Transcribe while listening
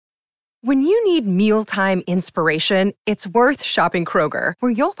When you need mealtime inspiration, it's worth shopping Kroger,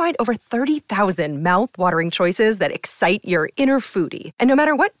 where you'll find over 30,000 mouth-watering choices that excite your inner foodie. And no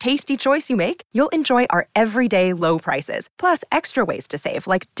matter what tasty choice you make, you'll enjoy our everyday low prices, plus extra ways to save,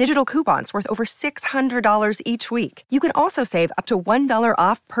 like digital coupons worth over $600 each week. You can also save up to $1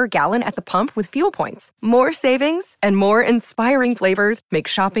 off per gallon at the pump with fuel points. More savings and more inspiring flavors make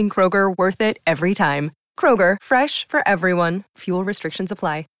shopping Kroger worth it every time. Kroger, fresh for everyone. Fuel restrictions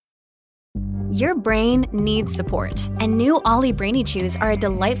apply. Your brain needs support, and new Ollie Brainy Chews are a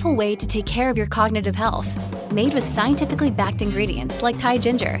delightful way to take care of your cognitive health. Made with scientifically backed ingredients like Thai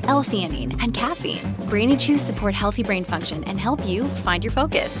ginger, L-theanine, and caffeine, Brainy Chews support healthy brain function and help you find your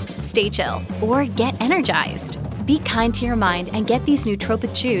focus, stay chill, or get energized. Be kind to your mind and get these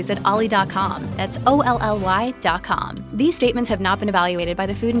nootropic chews at ollie.com. That's OLLY.com. These statements have not been evaluated by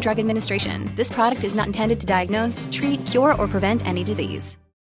the Food and Drug Administration. This product is not intended to diagnose, treat, cure, or prevent any disease.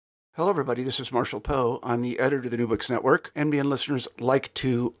 Hello, everybody. This is Marshall Poe. I'm the editor of the New Books Network. NBN listeners like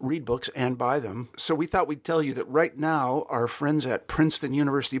to read books and buy them. So we thought we'd tell you that right now, our friends at Princeton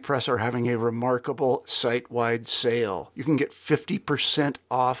University Press are having a remarkable site-wide sale. You can get 50%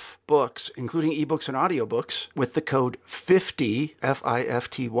 off books, including ebooks and audiobooks, with the code 50,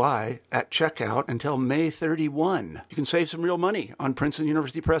 F-I-F-T-Y, at checkout until May 31. You can save some real money on Princeton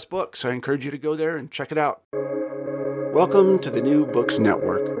University Press books. I encourage you to go there and check it out. Welcome to the New Books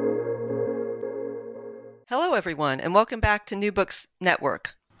Network. Hello, everyone, and welcome back to New Books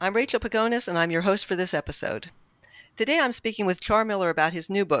Network. I'm Rachel Pagonis, and I'm your host for this episode. Today I'm speaking with Char Miller about his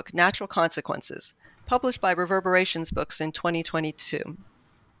new book, Natural Consequences, published by Reverberations Books in 2022.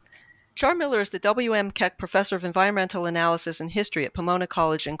 Char Miller is the W.M. Keck Professor of Environmental Analysis and History at Pomona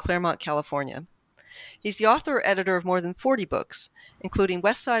College in Claremont, California. He's the author or editor of more than 40 books, including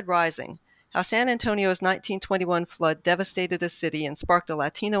West Side Rising, How San Antonio's 1921 flood devastated a city and sparked a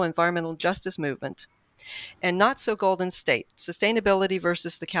Latino environmental justice movement, and Not So Golden State, Sustainability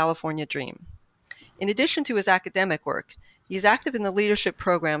versus the California Dream. In addition to his academic work, he is active in the leadership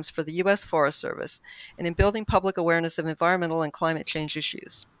programs for the U.S. Forest Service and in building public awareness of environmental and climate change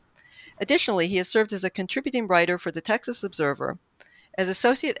issues. Additionally, he has served as a contributing writer for the Texas Observer, as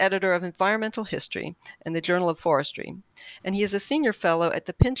associate editor of environmental history and the Journal of Forestry, and he is a senior fellow at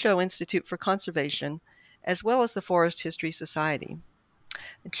the Pinchot Institute for Conservation, as well as the Forest History Society.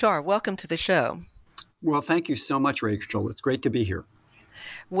 Char, welcome to the show. Well, thank you so much, Rachel. It's great to be here.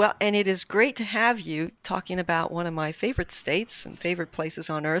 Well, and it is great to have you talking about one of my favorite states and favorite places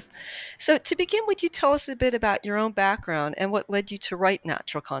on Earth. So to begin, would you tell us a bit about your own background and what led you to write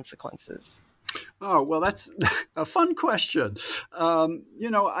Natural Consequences? Oh, well, that's a fun question.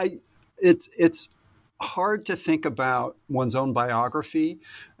 It's hard to think about one's own biography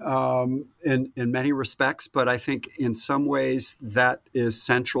in many respects, but I think in some ways that is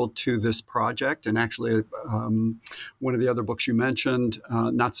central to this project. And actually, one of the other books you mentioned,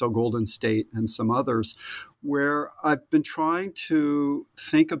 Not So Golden State, and some others, where I've been trying to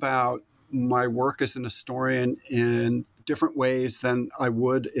think about my work as an historian in different ways than I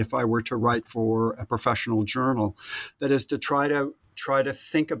would if I were to write for a professional journal. That is to try to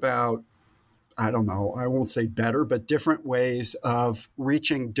think about, I don't know, I won't say better, but different ways of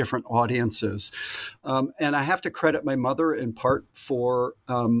reaching different audiences. And I have to credit my mother in part for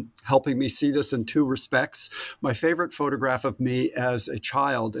helping me see this in two respects. My favorite photograph of me as a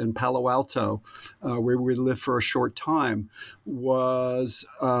child in Palo Alto, where we lived for a short time, was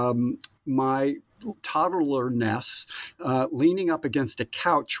my toddlerness leaning up against a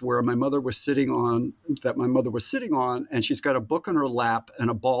couch where my mother was sitting on, and she's got a book in her lap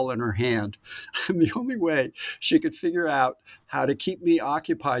and a ball in her hand. And the only way she could figure out how to keep me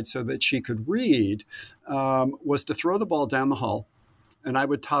occupied so that she could read was to throw the ball down the hall, and I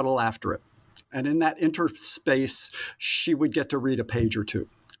would toddle after it. And in that interspace, she would get to read a page or two.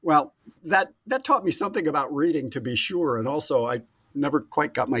 Well, that taught me something about reading, to be sure, and also I never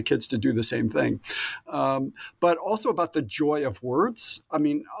quite got my kids to do the same thing. But also about the joy of words. I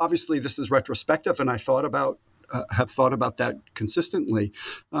mean, obviously this is retrospective, and I have thought about that consistently.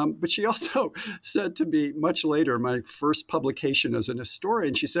 But she also said to me much later, my first publication as an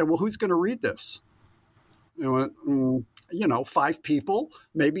historian, she said, well, who's going to read this? I went, 5 people,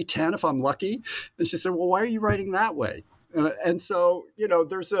 maybe 10 if I'm lucky. And she said, well, why are you writing that way? And so,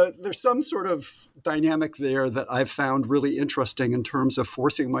 there's some sort of dynamic there that I've found really interesting in terms of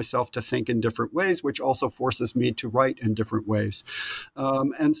forcing myself to think in different ways, which also forces me to write in different ways.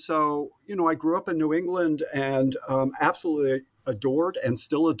 And so, I grew up in New England and absolutely adored and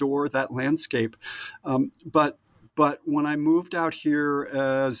still adore that landscape. But when I moved out here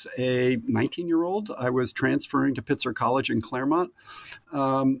as a 19-year-old, I was transferring to Pitzer College in Claremont.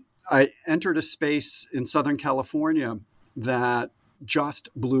 I entered a space in Southern California that just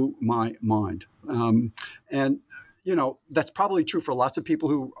blew my mind. And that's probably true for lots of people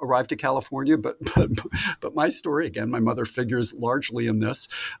who arrived to California, but my story, again, my mother figures largely in this.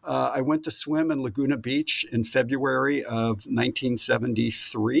 I went to swim in Laguna Beach in February of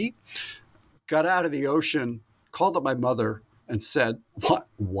 1973, got out of the ocean, called up my mother and said, "What?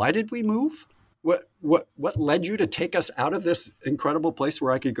 Why did we move? What led you to take us out of this incredible place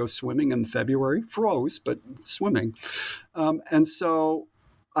where I could go swimming in February? Froze, but swimming." And so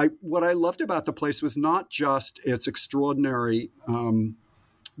what I loved about the place was not just its extraordinary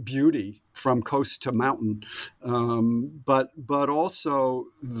beauty from coast to mountain, but also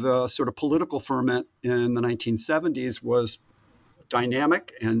the sort of political ferment in the 1970s was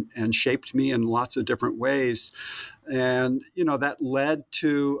dynamic and shaped me in lots of different ways. And, that led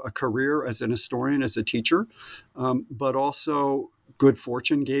to a career as an historian, as a teacher, but also good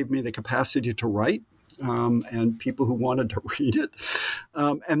fortune gave me the capacity to write. And people who wanted to read it.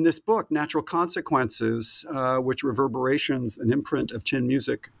 And this book, Natural Consequences, which Reverberations, an imprint of Chin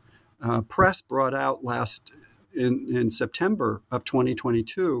Music Press, brought out in September of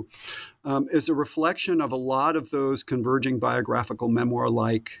 2022, is a reflection of a lot of those converging biographical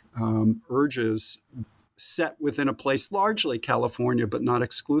memoir-like urges set within a place largely California, but not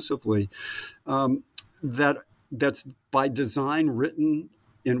exclusively, that's by design written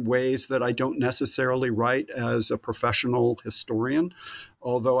in ways that I don't necessarily write as a professional historian,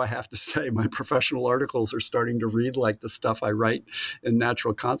 although I have to say my professional articles are starting to read like the stuff I write in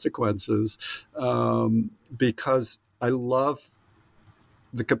Natural Consequences, because I love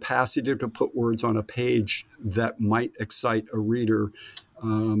the capacity to put words on a page that might excite a reader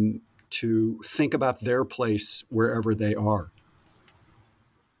to think about their place wherever they are.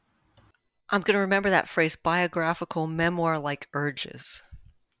 I'm going to remember that phrase, biographical memoir-like urges.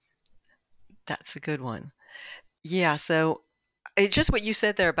 That's a good one. Yeah, so it's just what you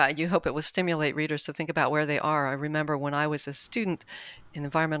said there about you hope it will stimulate readers to think about where they are. I remember when I was a student in the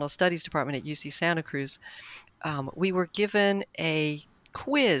environmental studies department at UC Santa Cruz, we were given a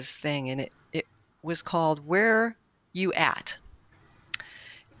quiz thing, and it was called Where You At?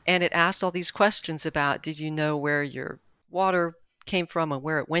 And it asked all these questions about, did you know where your water came from and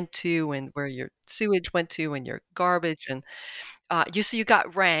where it went to and where your sewage went to and your garbage? And you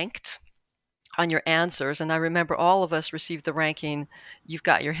got ranked on your answers. And I remember all of us received the ranking, you've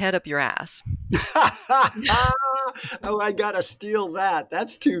got your head up your ass. Oh, I got to steal that.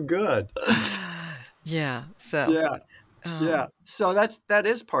 That's too good. Yeah. So. Yeah. Yeah. So that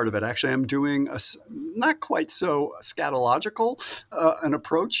is part of it. Actually, I'm doing a not quite so scatological an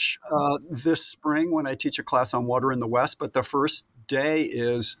approach this spring when I teach a class on water in the West. But the first day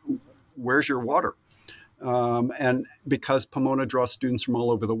is, where's your water? And because Pomona draws students from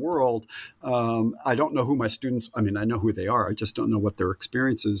all over the world, I don't know who my students, I know who they are. I just don't know what their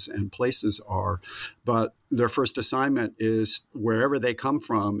experiences and places are. But their first assignment is, wherever they come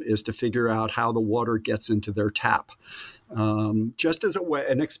from, is to figure out how the water gets into their tap. Just as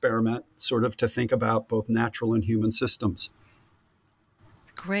an experiment, sort of to think about both natural and human systems.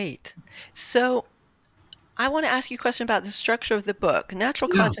 Great. So I want to ask you a question about the structure of the book. Natural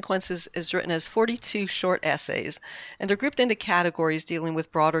Consequences is written as 42 short essays, and they're grouped into categories dealing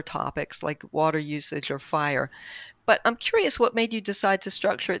with broader topics like water usage or fire. But I'm curious what made you decide to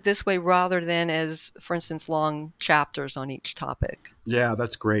structure it this way rather than as, for instance, long chapters on each topic. Yeah,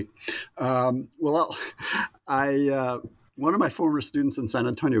 that's great. One of my former students in San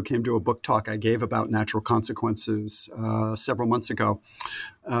Antonio came to a book talk I gave about natural consequences several months ago.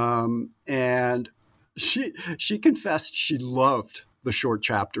 And she confessed she loved the short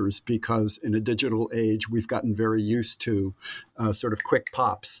chapters because in a digital age, we've gotten very used to sort of quick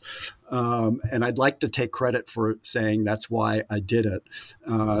pops. And I'd like to take credit for saying that's why I did it,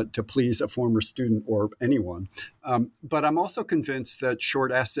 to please a former student or anyone. But I'm also convinced that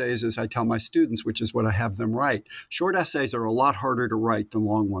short essays, as I tell my students, which is what I have them write, short essays are a lot harder to write than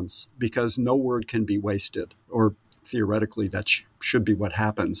long ones because no word can be wasted, or theoretically, that should be what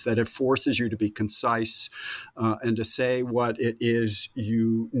happens, that it forces you to be concise and to say what it is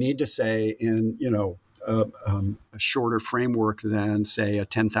you need to say in, a shorter framework than, say, a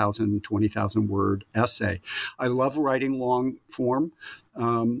 10,000, 20,000 word essay. I love writing long form,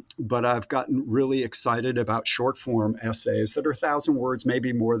 but I've gotten really excited about short form essays that are 1,000 words,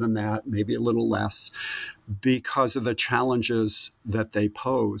 maybe more than that, maybe a little less, because of the challenges that they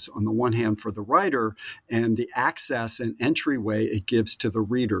pose, on the one hand for the writer and the access and entryway it gives to the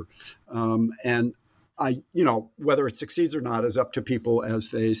reader. And whether it succeeds or not is up to people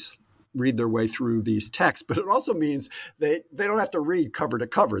as they read their way through these texts, but it also means they don't have to read cover to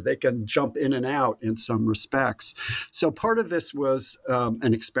cover. They can jump in and out in some respects. So part of this was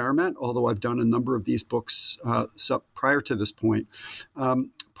an experiment, although I've done a number of these books prior to this point.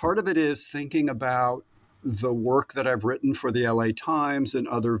 Part of it is thinking about the work that I've written for the LA Times and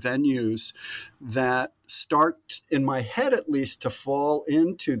other venues that start, in my head at least, to fall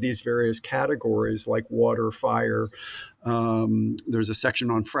into these various categories like water, fire. There's a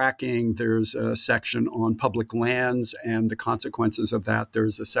section on fracking. There's a section on public lands and the consequences of that.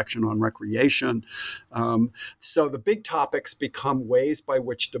 There's a section on recreation. So the big topics become ways by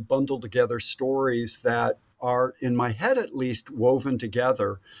which to bundle together stories that are, in my head at least, woven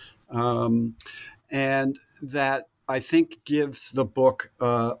together. And that I think gives the book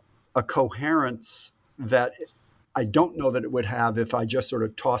a coherence that I don't know that it would have if I just sort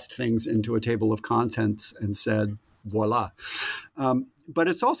of tossed things into a table of contents and said, voila. But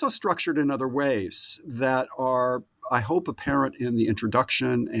it's also structured in other ways that are, I hope, apparent in the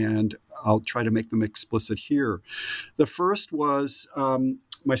introduction, and I'll try to make them explicit here. The first was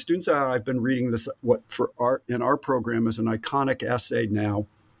my students and I've been reading this, in our program is an iconic essay now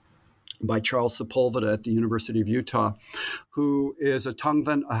by Charles Sepulveda at the University of Utah, who is a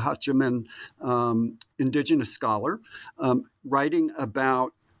Tongvan Ahachiman indigenous scholar, writing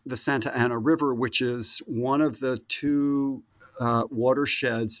about the Santa Ana River, which is one of the two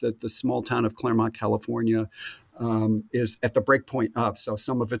watersheds that the small town of Claremont, California, is at the breakpoint of. So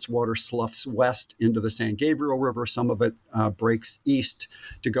some of its water sloughs west into the San Gabriel River, some of it breaks east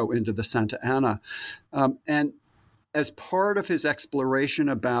to go into the Santa Ana. And as part of his exploration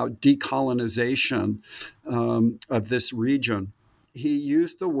about decolonization of this region, he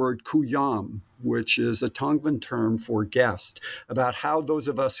used the word kuyam, which is a Tongvan term for guest, about how those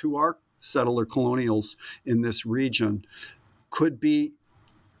of us who are settler colonials in this region could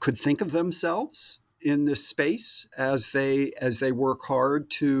think of themselves in this space as they work hard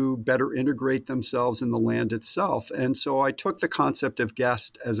to better integrate themselves in the land itself. And so I took the concept of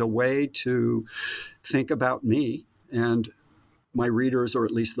guest as a way to think about me and my readers, or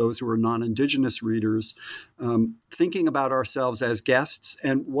at least those who are non-Indigenous readers, thinking about ourselves as guests.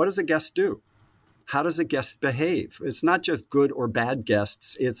 And what does a guest do? How does a guest behave? It's not just good or bad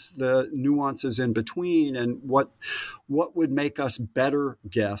guests. It's the nuances in between and what would make us better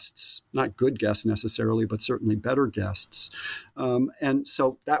guests, not good guests necessarily, but certainly better guests. And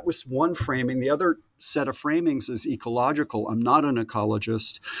so that was one framing. The other set of framings is ecological. I'm not an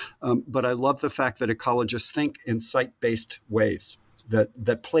ecologist, but I love the fact that ecologists think in site-based ways,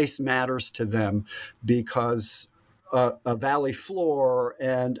 that place matters to them because a valley floor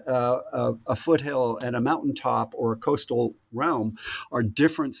and a foothill and a mountaintop or a coastal realm are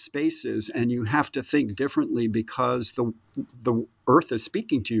different spaces, and you have to think differently because the earth is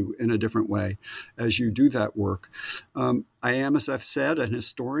speaking to you in a different way as you do that work. I am, as I've said, an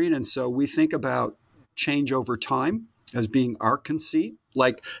historian, and so we think about change over time as being our conceit.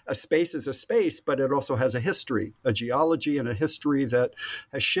 Like a space is a space, but it also has a history, a geology and a history that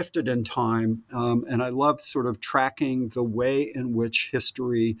has shifted in time. And I love sort of tracking the way in which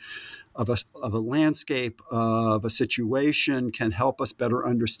history of a landscape, of a situation can help us better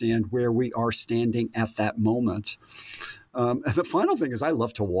understand where we are standing at that moment. And the final thing is I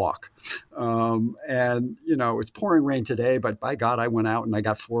love to walk. And, it's pouring rain today, but by God, I went out and I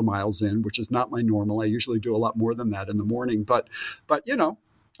got 4 miles in, which is not my normal. I usually do a lot more than that in the morning. But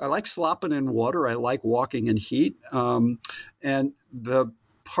I like slopping in water. I like walking in heat. And the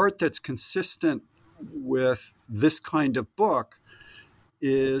part that's consistent with this kind of book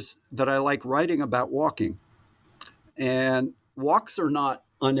is that I like writing about walking. And walks are not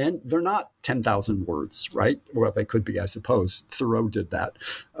they're not 10,000 words, right? Well, they could be, I suppose. Thoreau did that.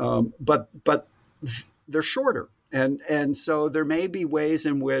 But they're shorter. And so there may be ways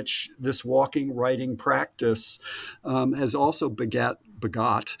in which this walking writing practice has also begot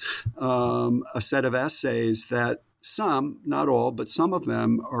a set of essays that some, not all, but some of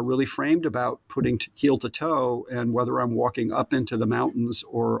them are really framed about putting heel to toe and whether I'm walking up into the mountains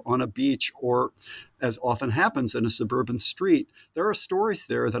or on a beach or, as often happens, in a suburban street. There are stories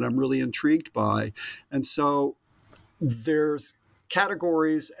there that I'm really intrigued by. And so there's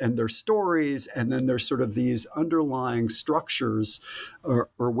categories and there's stories, and then there's sort of these underlying structures or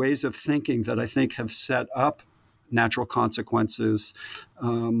ways of thinking that I think have set up natural consequences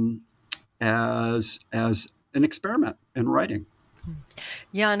as an experiment in writing.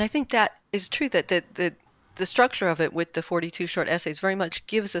 Yeah, and I think that is true, that the structure of it with the 42 short essays very much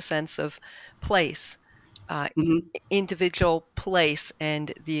gives a sense of place, individual place,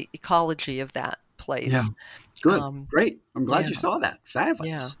 and the ecology of that place. Good. Great. I'm glad Yeah. you saw that. Yeah.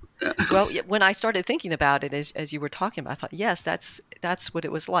 Fabulous. Well, when I started thinking about it as you were talking about, I thought, yes, that's what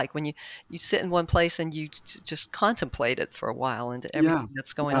it was like when you sit in one place and you just contemplate it for a while and Yeah. everything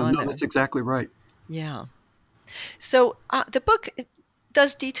that's going Yeah, on no, there. that's exactly right. Yeah. So the book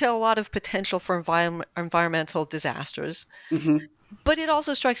does detail a lot of potential for environmental disasters, Hmm. but it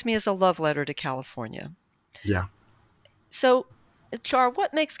also strikes me as a love letter to California. Yeah. So, Char,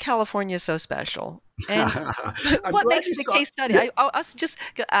 what makes California so special? And I'm what glad makes you it a saw. case study? Yeah. I'll just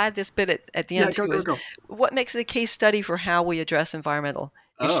add this bit at the Yeah. end Go, too. go, Is go. what makes it a case study for how we address environmental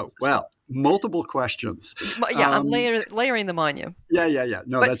Oh, issues as well? well, multiple questions. Yeah, I'm layering them on you. Yeah.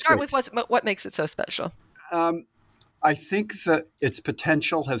 No, But that's start great. with what makes it so special. Um, I think that its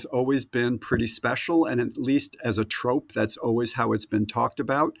potential has always been pretty special, and at least as a trope, that's always how it's been talked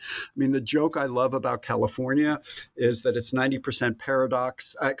about. I mean, the joke I love about California is that it's 90%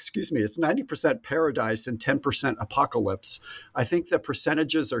 it's 90% paradise and 10% apocalypse. I think the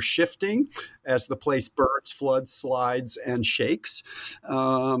percentages are shifting as the place burns, floods, slides, and shakes.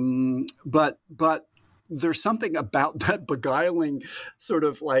 But there's something about that beguiling sort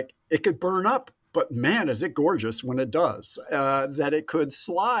of like it could burn up, but man, is it gorgeous when it does. That it could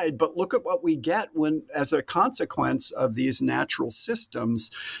slide, but look at what we get when, as a consequence of these natural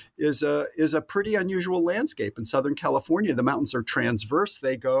systems, is a pretty unusual landscape in Southern California. The mountains are transverse;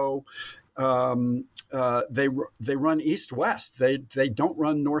 they go. They run east-west. They don't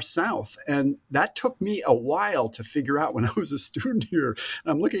run north-south, and that took me a while to figure out when I was a student here.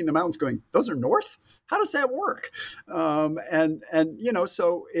 And I'm looking at the mountains, going, "Those are north? How does that work?" And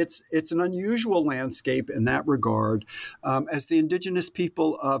so it's an unusual landscape in that regard. As the indigenous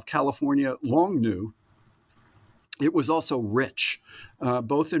people of California long knew, it was also rich,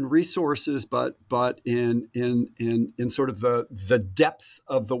 both in resources, but in sort of the depths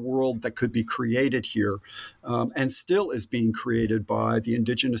of the world that could be created here, and still is being created by the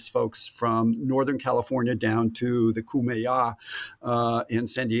indigenous folks from Northern California down to the Kumeyaw in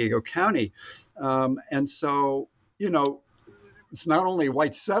San Diego County, and so it's not only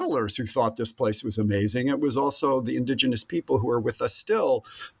white settlers who thought this place was amazing, it was also the indigenous people who are with us still,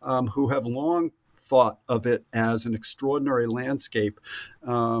 who have long thought of it as an extraordinary landscape,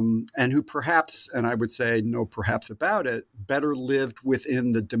 and who perhaps, and I would say no perhaps about it, better lived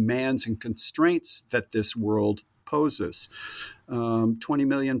within the demands and constraints that this world poses. 20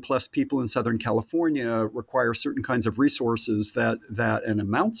 million plus people in Southern California require certain kinds of resources and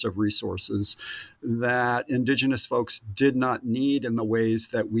amounts of resources that indigenous folks did not need in the ways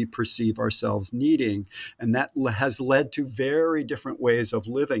that we perceive ourselves needing. And that has led to very different ways of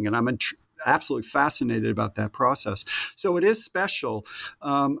living. And I'm absolutely fascinated about that process. So it is special,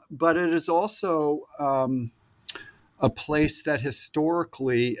 but it is also a place that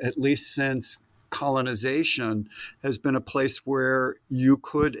historically, at least since colonization, has been a place where you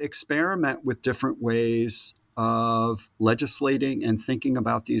could experiment with different ways of legislating and thinking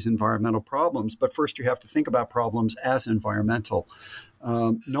about these environmental problems. But first, you have to think about problems as environmental.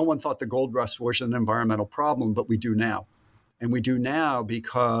 No one thought the gold rush was an environmental problem, but we do now. And we do now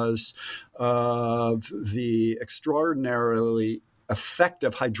because of the extraordinarily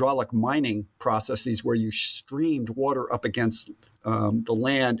effective hydraulic mining processes where you streamed water up against the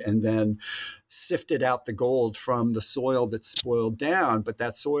land and then sifted out the gold from the soil that spoiled down. But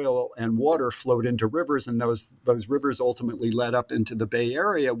that soil and water flowed into rivers, and those rivers ultimately led up into the Bay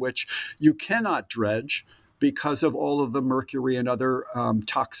Area, which you cannot dredge because of all of the mercury and other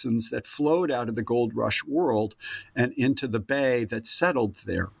toxins that flowed out of the gold rush world and into the bay that settled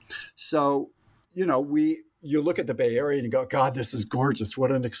there. So, you look at the Bay Area and you go, God, this is gorgeous.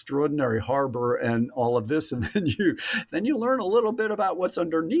 What an extraordinary harbor and all of this. And then you learn a little bit about what's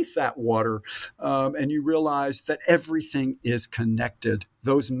underneath that water. And you realize that everything is connected.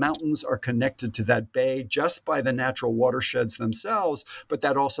 Those mountains are connected to that bay just by the natural watersheds themselves. But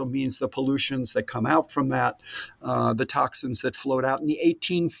that also means the pollutions that come out from that, the toxins that flowed out in the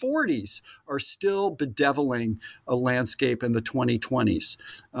 1840s are still bedeviling a landscape in the 2020s.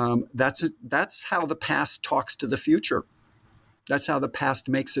 That's how the past talks to the future. That's how the past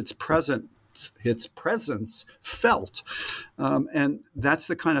makes its presence felt. And that's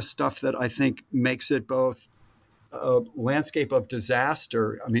the kind of stuff that I think makes it both a landscape of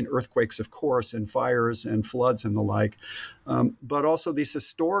disaster. I mean, earthquakes, of course, and fires and floods and the like, but also these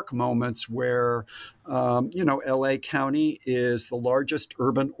historic moments where, LA County is the largest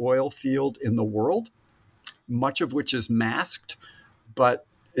urban oil field in the world, much of which is masked, but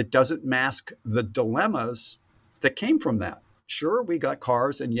it doesn't mask the dilemmas that came from that. Sure, we got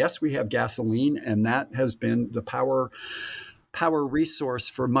cars, and yes, we have gasoline, and that has been the power power resource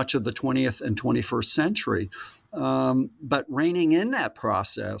for much of the 20th and 21st century. But reining in that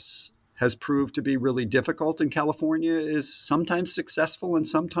process has proved to be really difficult, and California is sometimes successful and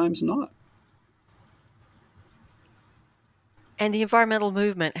sometimes not. And the environmental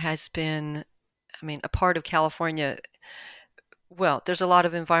movement has been, a part of California. Well, there's a lot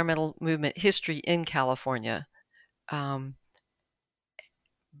of environmental movement history in California. But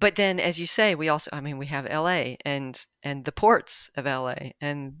then, as you say, we also, we have LA and the ports of LA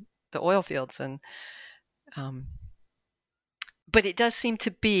and the oil fields. But it does seem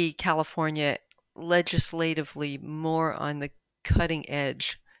to be California legislatively more on the cutting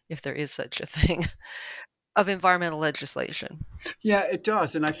edge, if there is such a thing, of environmental legislation. Yeah, it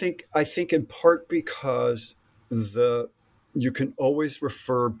does. And I think in part because you can always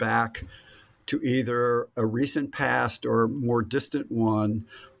refer back to either a recent past or more distant one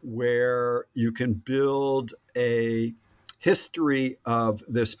where you can build a history of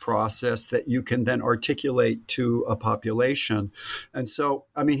this process that you can then articulate to a population. And so,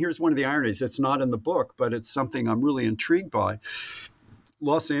 here's one of the ironies. It's not in the book, but it's something I'm really intrigued by.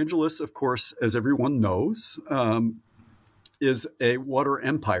 Los Angeles, of course, as everyone knows, is a water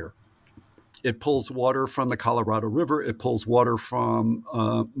empire. It pulls water from the Colorado River. It pulls water from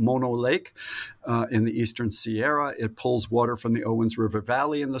Mono Lake in the eastern Sierra. It pulls water from the Owens River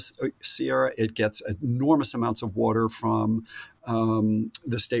Valley in the Sierra. It gets enormous amounts of water from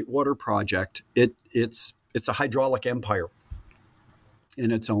the State Water Project. It's a hydraulic empire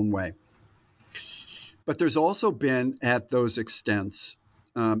in its own way. But there's also been, at those extents,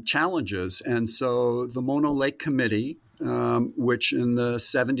 challenges. And so the Mono Lake Committee, which in the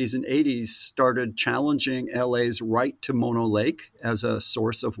 70s and 80s started challenging LA's right to Mono Lake as a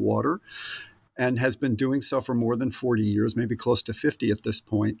source of water, and has been doing so for more than 40 years, maybe close to 50 at this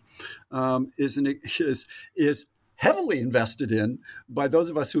point, is heavily invested in by those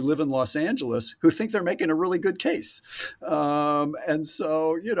of us who live in Los Angeles who think they're making a really good case. And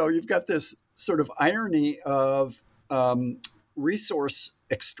so, you've got this sort of irony of resource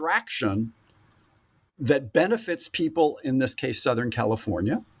extraction that benefits people, in this case, Southern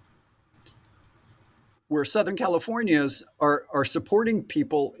California, where Southern Californians are supporting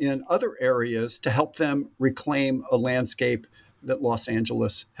people in other areas to help them reclaim a landscape that Los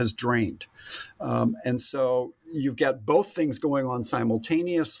Angeles has drained. And so you've got both things going on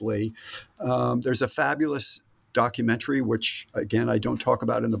simultaneously. There's a fabulous documentary, which, again, I don't talk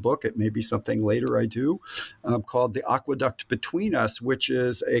about in the book. It may be something later I do, called The Aqueduct Between Us, which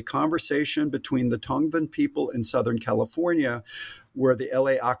is a conversation between the Tongvan people in Southern California, where the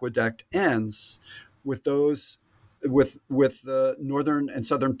LA Aqueduct ends, with those with the Northern and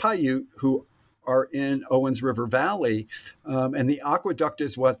Southern Paiute who are in Owens River Valley. And the aqueduct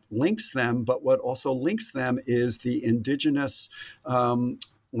is what links them, but what also links them is the indigenous land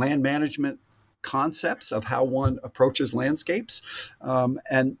management concepts of how one approaches landscapes.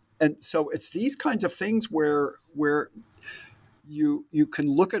 And so it's these kinds of things where you can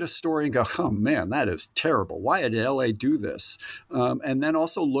look at a story and go, oh man, that is terrible. Why did LA do this? And then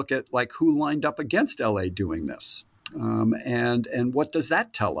also look at who lined up against LA doing this. And what does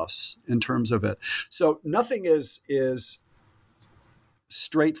that tell us in terms of it? So nothing is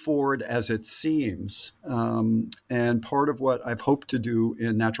straightforward as it seems. And part of what I've hoped to do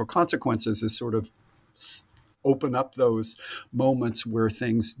in Natural Consequences is sort of open up those moments where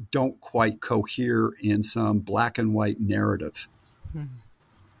things don't quite cohere in some black and white narrative.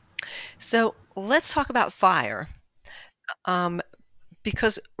 So let's talk about fire.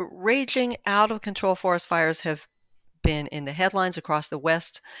 Because raging out of control forest fires have been in the headlines across the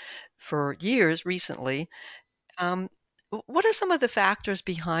West for years recently. What are some of the factors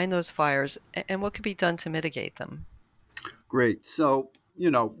behind those fires, and what could be done to mitigate them? Great. So,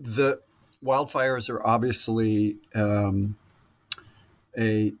 the wildfires are obviously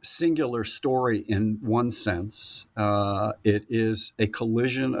a singular story in one sense. It is a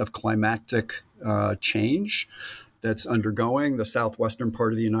collision of climatic change that's undergoing the southwestern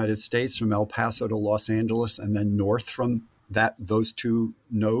part of the United States, from El Paso to Los Angeles, and then north from those two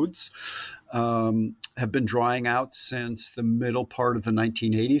nodes, have been drying out since the middle part of the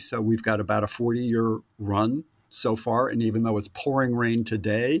 1980s. So we've got about a 40-year run so far. And even though it's pouring rain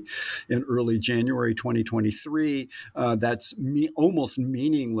today in early January 2023, that's almost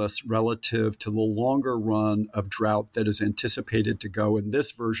meaningless relative to the longer run of drought that is anticipated to go, in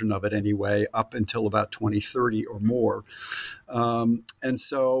this version of it anyway, up until about 2030 or more. And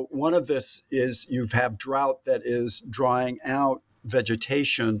so one of this is you have drought that is drying out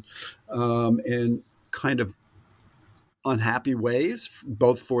vegetation in kind of unhappy ways,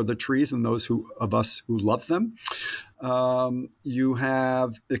 both for the trees and those of us who love them. You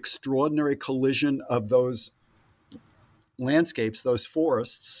have extraordinary collision of those landscapes, those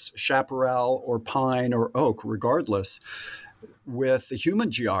forests, chaparral or pine or oak, regardless, with the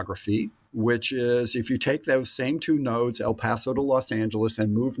human geography, which is if you take those same two nodes, El Paso to Los Angeles,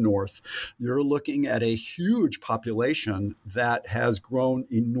 and move north, you're looking at a huge population that has grown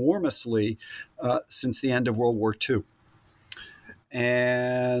enormously since the end of World War II.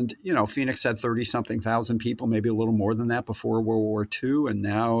 And, Phoenix had 30-something thousand people, maybe a little more than that before World War II. And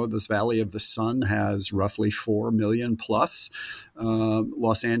now this Valley of the Sun has roughly 4 million plus.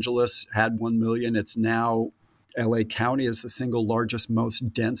 Los Angeles had 1 million. It's now LA County is the single largest,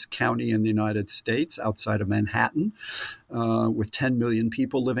 most dense county in the United States outside of Manhattan, with 10 million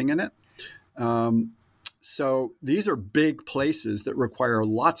people living in it. So these are big places that require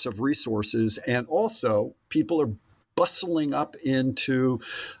lots of resources. And also people are bustling up into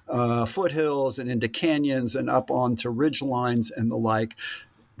foothills and into canyons and up onto ridge lines and the like,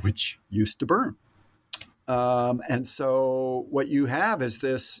 which used to burn. And so what you have is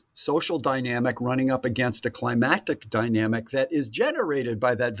this social dynamic running up against a climatic dynamic that is generated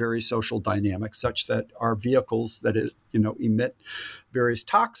by that very social dynamic, such that our vehicles that emit various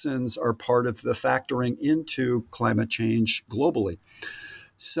toxins are part of the factoring into climate change globally.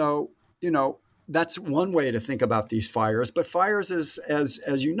 So, that's one way to think about these fires. But fires,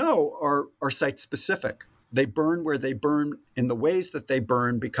 as you know, are site specific. They burn where they burn in the ways that they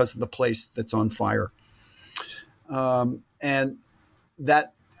burn because of the place that's on fire. And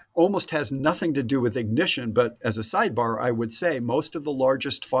that almost has nothing to do with ignition. But as a sidebar, I would say most of the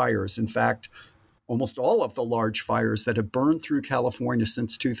largest fires, in fact, almost all of the large fires that have burned through California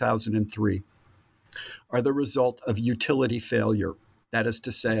since 2003, are the result of utility failure. That is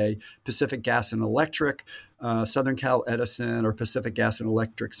to say, Pacific Gas and Electric, Southern Cal Edison, or Pacific Gas and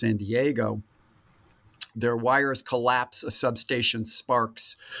Electric San Diego. Their wires collapse, a substation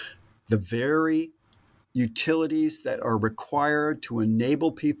sparks. The very utilities that are required to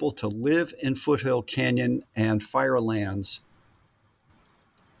enable people to live in foothill, canyon, and firelands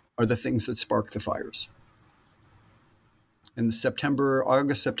are the things that spark the fires. In the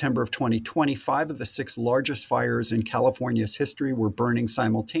August, September of 2020, 5 of the 6 largest fires in California's history were burning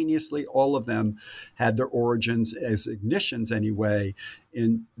simultaneously. All of them had their origins as ignitions anyway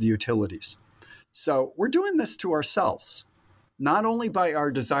in the utilities. So we're doing this to ourselves, not only by our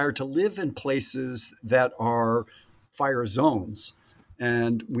desire to live in places that are fire zones,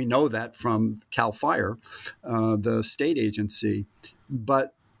 and we know that from CAL FIRE, the state agency,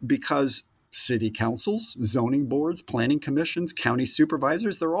 but because city councils, zoning boards, planning commissions, county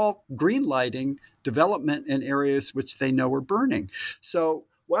supervisors, they're all green-lighting development in areas which they know are burning. So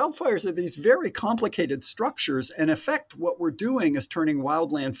wildfires are these very complicated structures, and in effect, what we're doing is turning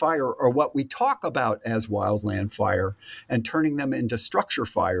wildland fire, or what we talk about as wildland fire, and turning them into structure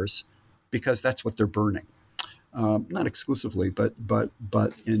fires because that's what they're burning. Not exclusively, but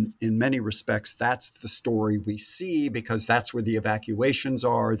in many respects, that's the story we see because that's where the evacuations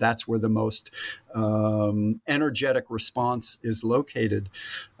are. That's where the most energetic response is located.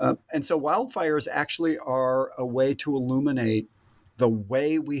 And so wildfires actually are a way to illuminate the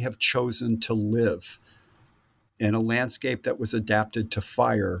way we have chosen to live in a landscape that was adapted to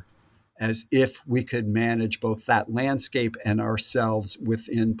fire, as if we could manage both that landscape and ourselves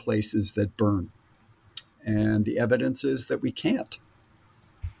within places that burn. And the evidence is that we can't.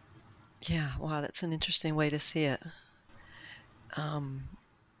 Yeah, wow, that's an interesting way to see it.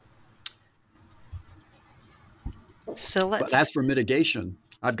 But as for mitigation,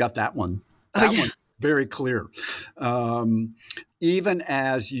 I've got that one. One's very clear. Even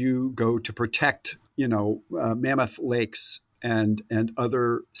as you go to protect, Mammoth Lakes and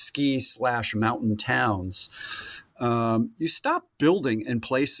other ski/mountain towns, you stop building in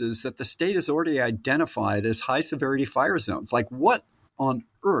places that the state has already identified as high severity fire zones. Like, what on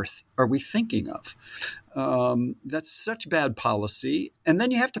earth are we thinking of? That's such bad policy. And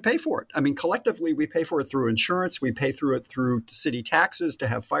then you have to pay for it. I mean, collectively, we pay for it through insurance. We pay through it through city taxes to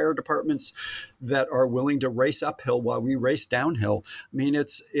have fire departments that are willing to race uphill while we race downhill. I mean,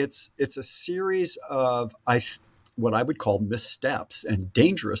 it's a series of, what I would call missteps and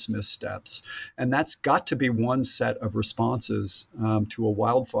dangerous missteps. And that's got to be one set of responses to a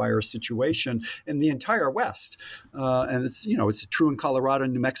wildfire situation in the entire West. And it's true in Colorado,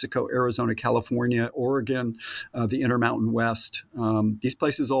 New Mexico, Arizona, California, Oregon, the Intermountain West. These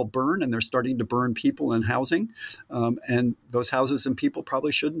places all burn, and they're starting to burn people and housing. And those houses and people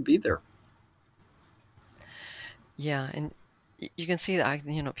probably shouldn't be there. Yeah, and you can see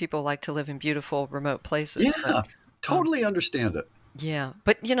that, people like to live in beautiful remote places, but Totally understand it. Yeah.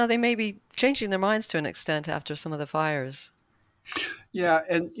 But, they may be changing their minds to an extent after some of the fires. Yeah.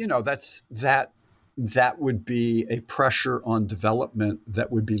 And, that would be a pressure on development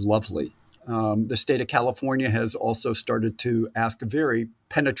that would be lovely. The state of California has also started to ask very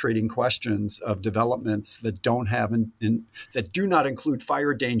penetrating questions of developments that don't have that do not include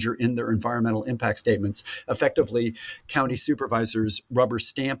fire danger in their environmental impact statements. Effectively, county supervisors rubber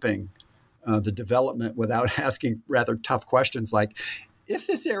stamping the development without asking rather tough questions like, if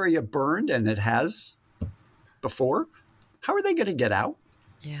this area burned, and it has before, how are they going to get out?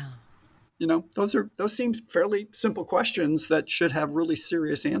 Yeah. Those seem fairly simple questions that should have really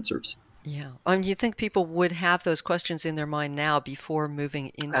serious answers. Yeah. You think people would have those questions in their mind now before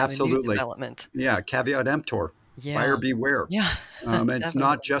moving into Absolutely. a new development? Yeah. Caveat emptor. Yeah. Buyer beware. Yeah. It's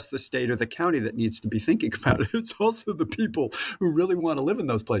not just the state or the county that needs to be thinking about it. It's also the people who really want to live in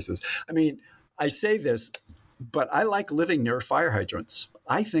those places. I mean, I say this, but I like living near fire hydrants.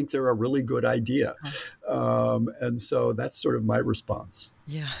 I think they're a really good idea. And so that's sort of my response.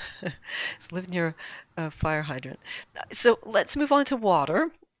 Yeah. It's live near a fire hydrant. So let's move on to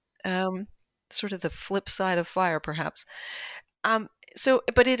water. Sort of the flip side of fire, perhaps.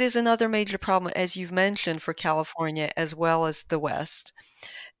 But it is another major problem, as you've mentioned, for California as well as the West.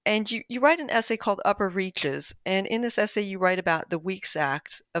 And you write an essay called Upper Reaches. And in this essay, you write about the Weeks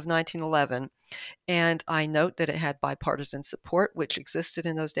Act of 1911. And I note that it had bipartisan support, which existed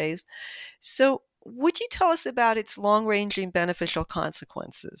in those days. So would you tell us about its long-ranging beneficial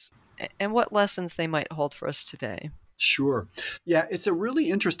consequences and what lessons they might hold for us today? Sure. Yeah, it's a really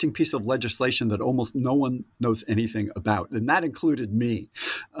interesting piece of legislation that almost no one knows anything about, and that included me.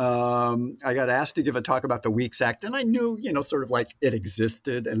 I got asked to give a talk about the Weeks Act, and I knew, sort of like it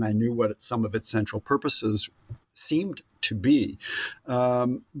existed, and I knew what some of its central purposes seemed to be.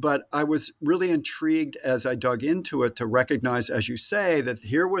 But I was really intrigued as I dug into it to recognize, as you say, that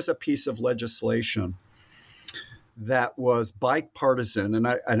here was a piece of legislation that was bipartisan, and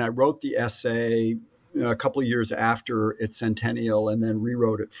I wrote the essay a couple of years after its centennial and then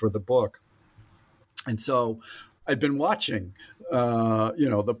rewrote it for the book. And so I'd been watching,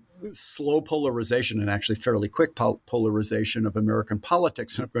 the slow polarization and actually fairly quick polarization of American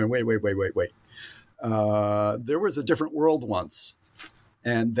politics. And I'm going, wait. There was a different world once.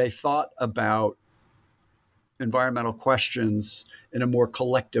 And they thought about environmental questions in a more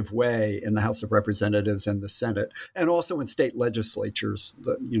collective way in the House of Representatives and the Senate, and also in state legislatures,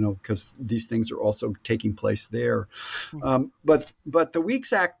 because these things are also taking place there. But the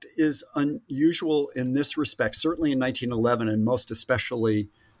Weeks Act is unusual in this respect, certainly in 1911, and most especially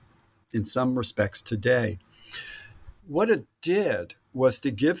in some respects today. What it did was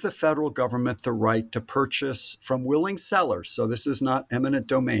to give the federal government the right to purchase from willing sellers, so this is not eminent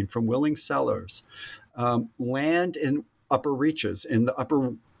domain, from willing sellers, land in upper reaches, in the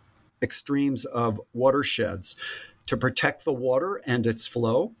upper extremes of watersheds, to protect the water and its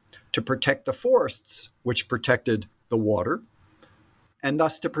flow, to protect the forests, which protected the water, and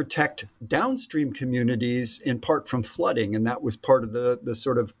thus to protect downstream communities in part from flooding. And that was part of the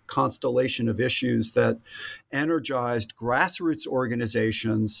sort of constellation of issues that energized grassroots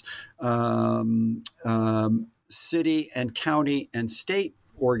organizations, city and county and state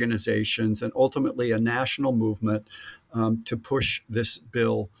organizations, and ultimately a national movement to push this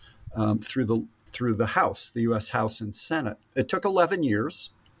bill through the House, the U.S. House and Senate. It took 11 years,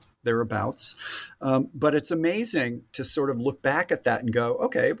 thereabouts. But it's amazing to sort of look back at that and go,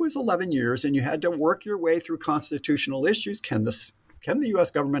 okay, it was 11 years and you had to work your way through constitutional issues. Can the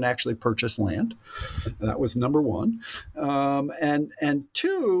U.S. government actually purchase land? That was number one. And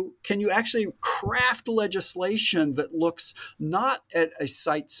two, can you actually craft legislation that looks not at a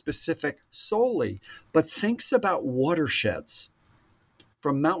site specific solely, but thinks about watersheds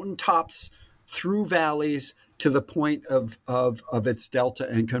from mountaintops through valleys to the point of its delta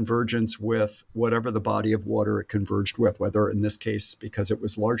and convergence with whatever the body of water it converged with, whether in this case, because it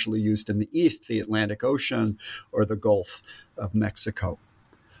was largely used in the east, the Atlantic Ocean or the Gulf of Mexico.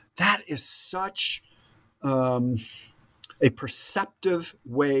 That is such a perceptive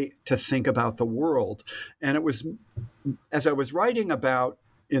way to think about the world. And it was, as I was writing about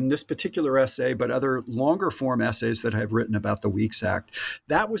in this particular essay, but other longer form essays that I've written about the Weeks Act,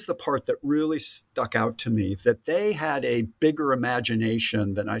 that was the part that really stuck out to me, that they had a bigger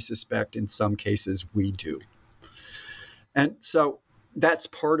imagination than I suspect in some cases we do. And so that's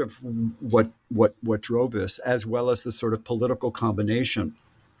part of what drove this, as well as the sort of political combination.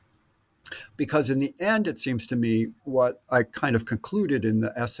 Because in the end, it seems to me, what I kind of concluded in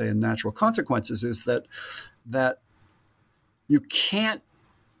the essay on natural consequences is that you can't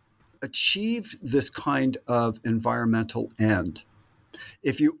achieve this kind of environmental end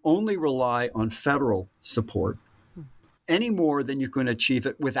if you only rely on federal support any more than you can achieve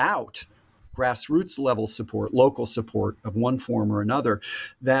it without grassroots level support, local support of one form or another.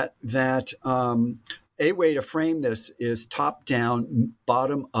 A way to frame this is top down,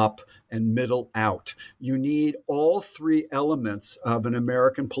 bottom up, and middle out. You need all three elements of an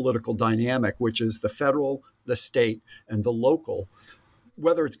American political dynamic, which is the federal, the state, and the local.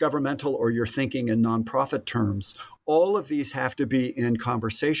 Whether it's governmental or you're thinking in nonprofit terms, all of these have to be in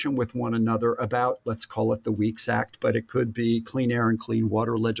conversation with one another about, let's call it the Weeks Act, but it could be clean air and clean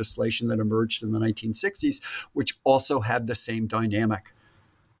water legislation that emerged in the 1960s, which also had the same dynamic.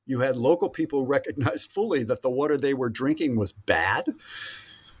 You had local people who recognized fully that the water they were drinking was bad,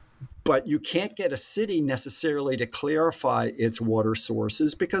 but you can't get a city necessarily to clarify its water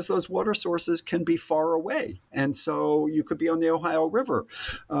sources because those water sources can be far away. And so you could be on the Ohio River.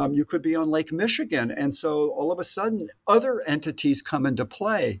 You could be on Lake Michigan. And so all of a sudden, other entities come into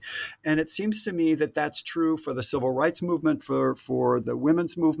play. And it seems to me that that's true for the civil rights movement, for the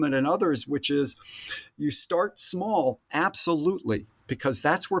women's movement and others, which is you start small, absolutely, because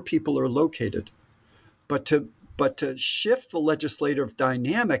that's where people are located. But to shift the legislative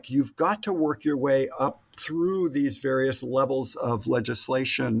dynamic, you've got to work your way up through these various levels of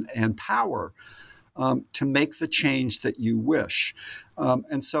legislation and power to make the change that you wish.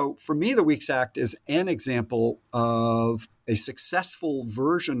 And so for me, the Weeks Act is an example of a successful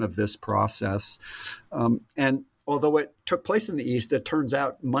version of this process. And although it took place in the East, it turns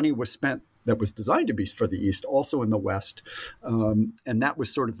out money was spent that was designed to be for the East, also in the West. And that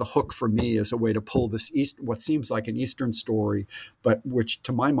was sort of the hook for me as a way to pull this East, what seems like an Eastern story, but which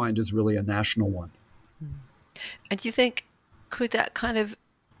to my mind is really a national one. And do you think, could that kind of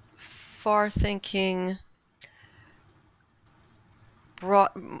far thinking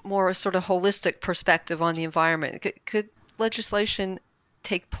brought more sort of holistic perspective on the environment? Could legislation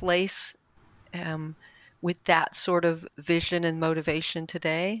take place with that sort of vision and motivation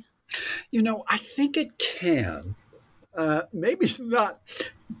today? I think it can. Maybe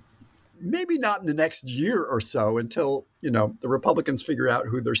not in the next year or so until, the Republicans figure out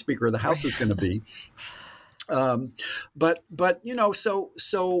who their Speaker of the House is going to be. But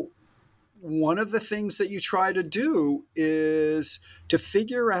so one of the things that you try to do is to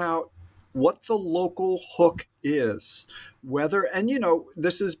figure out what the local hook is,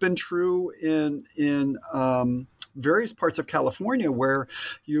 this has been true in various parts of California, where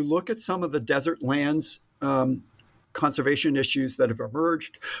you look at some of the desert lands conservation issues that have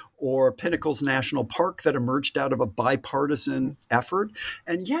emerged, or Pinnacles National Park that emerged out of a bipartisan effort.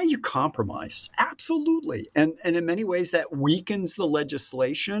 And you compromise. Absolutely. And in many ways that weakens the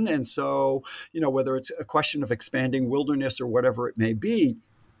legislation. And so, whether it's a question of expanding wilderness or whatever it may be,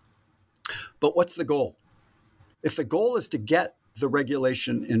 but what's the goal? If the goal is to get the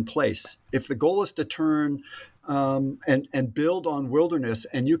regulation in place, if the goal is to turn and build on wilderness,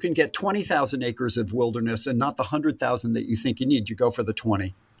 and you can get 20,000 acres of wilderness and not the 100,000 that you think you need, you go for the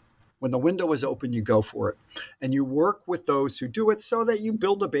 20. When the window is open, you go for it. And you work with those who do it so that you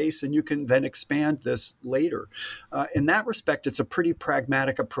build a base and you can then expand this later. In that respect, it's a pretty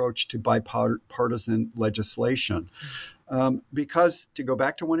pragmatic approach to bipartisan legislation. Because, to go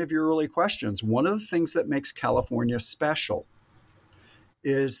back to one of your early questions, one of the things that makes California special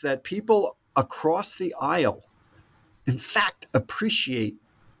is that people across the aisle, in fact, appreciate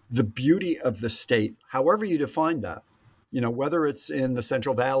the beauty of the state, however you define that. Whether it's in the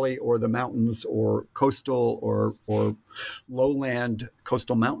Central Valley or the mountains or coastal or lowland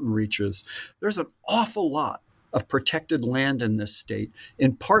coastal mountain reaches, there's an awful lot of protected land in this state,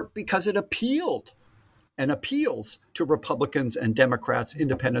 in part because it appealed and appeals to Republicans and Democrats,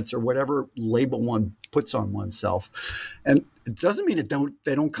 independents, or whatever label one puts on oneself. And it doesn't mean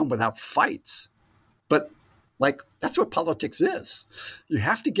they don't come without fights, but that's what politics is. You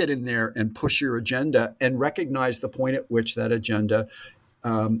have to get in there and push your agenda and recognize the point at which that agenda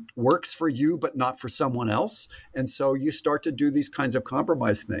works for you, but not for someone else. And so you start to do these kinds of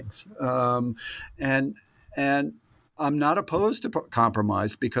compromise things. And I'm not opposed to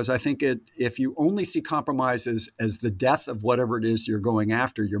compromise, because I think if you only see compromise as the death of whatever it is you're going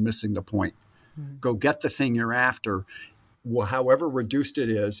after, you're missing the point. Mm-hmm. Go get the thing you're after, however reduced it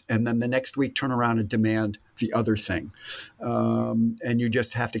is, and then the next week turn around and demand the other thing. And you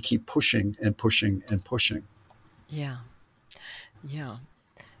just have to keep pushing and pushing and pushing. Yeah.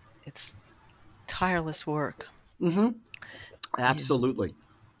 It's tireless work. Mm-hmm. Absolutely.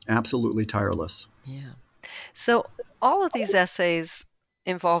 Yeah. Absolutely tireless. Yeah. So all of these essays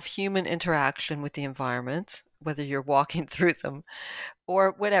involve human interaction with the environment, whether you're walking through them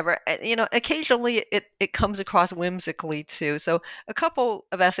or whatever. Occasionally it comes across whimsically too. So a couple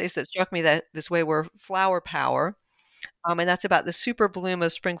of essays that struck me that this way were Flower Power, and that's about the super bloom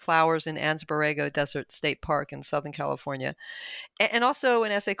of spring flowers in Anza-Borrego Desert State Park in Southern California. And also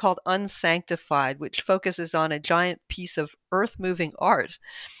an essay called Unsanctified, which focuses on a giant piece of earth-moving art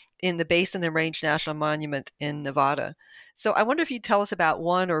in the Basin and Range National Monument in Nevada. So I wonder if you'd tell us about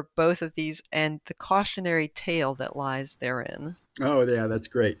one or both of these and the cautionary tale that lies therein. Oh, yeah, that's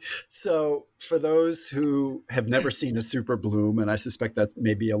great. So for those who have never seen a super bloom, and I suspect that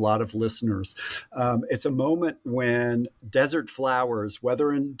may be a lot of listeners, it's a moment when desert flowers,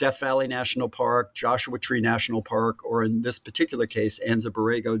 whether in Death Valley National Park, Joshua Tree National Park, or in this particular case,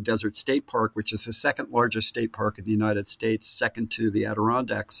 Anza-Borrego Desert State Park, which is the second largest state park in the United States, second to the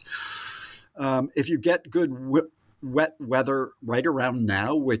Adirondacks. If you get good wet weather right around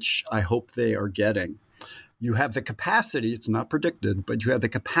now, which I hope they are getting, you have the capacity, it's not predicted, but you have the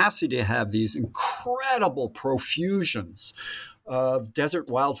capacity to have these incredible profusions of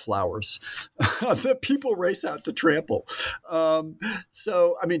desert wildflowers that people race out to trample. To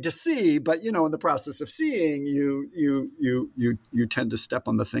see, but in the process of seeing, you tend to step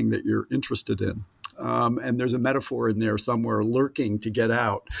on the thing that you're interested in. And there's a metaphor in there somewhere lurking to get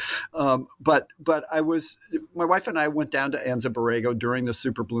out. But my wife and I went down to Anza-Borrego during the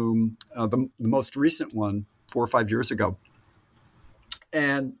super bloom, the most recent one, 4 or 5 years ago.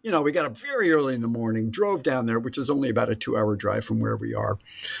 And, we got up very early in the morning, drove down there, which is only about a 2-hour drive from where we are,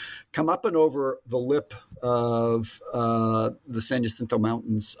 come up and over the lip of the San Jacinto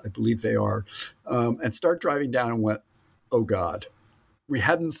Mountains, I believe they are, and start driving down and went, oh, God. We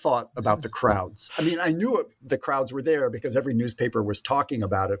hadn't thought about the crowds. I mean, I knew the crowds were there because every newspaper was talking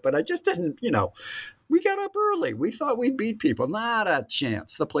about it, but I just didn't, we got up early. We thought we'd beat people. Not a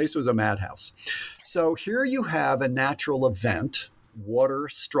chance. The place was a madhouse. So here you have a natural event, water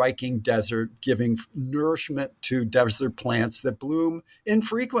striking desert, giving nourishment to desert plants that bloom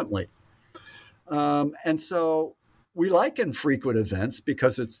infrequently. And so we like infrequent events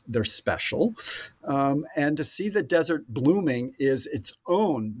because they're special. And to see the desert blooming is its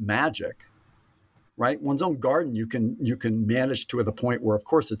own magic, right? One's own garden, you can manage to the point where, of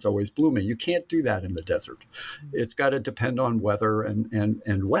course, it's always blooming. You can't do that in the desert. It's got to depend on weather and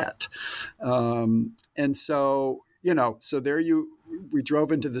wet. And so, so we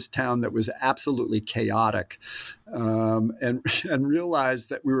drove into this town that was absolutely chaotic, and realized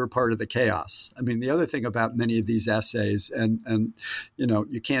that we were part of the chaos. I mean, the other thing about many of these essays, and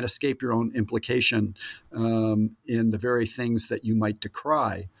you can't escape your own implication in the very things that you might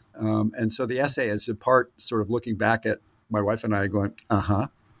decry. And so the essay is in part sort of looking back at my wife and I going,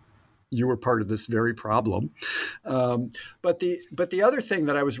 you were part of this very problem. But the other thing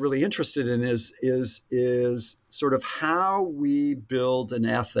that I was really interested in is sort of how we build an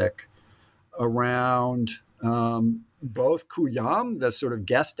ethic around both Kuyam, the sort of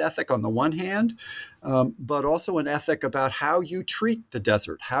guest ethic on the one hand, but also an ethic about how you treat the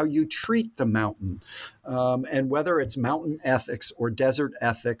desert, how you treat the mountain, and whether it's mountain ethics or desert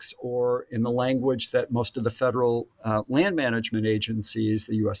ethics, or in the language that most of the federal land management agencies,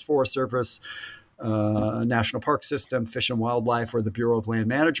 the U.S. Forest Service, National Park System, Fish and Wildlife, or the Bureau of Land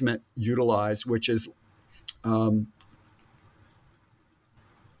Management utilize, which is, and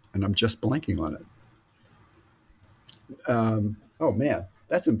I'm just blanking on it. Oh man,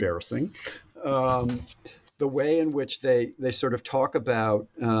 that's embarrassing. The way in which they sort of talk about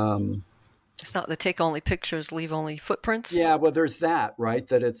it's not the take only pictures, leave only footprints. Yeah, well, there's that, right?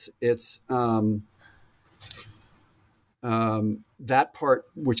 That it's that part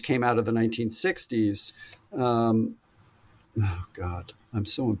which came out of the 1960s. Oh God, I'm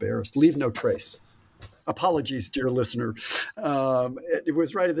so embarrassed. Leave no trace. Apologies, dear listener. It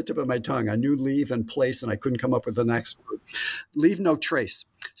was right at the tip of my tongue. I knew leave and place, and I couldn't come up with the next word. Leave no trace.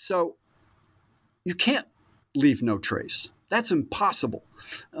 So you can't leave no trace. That's impossible.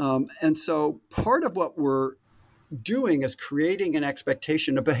 And so part of what we're doing is creating an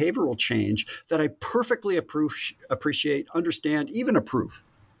expectation of behavioral change that I perfectly appreciate, understand, even approve.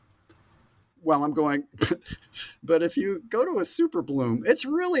 Well, I'm going, but if you go to a super bloom, it's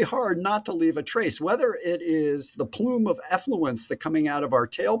really hard not to leave a trace, whether it is the plume of effluence that coming out of our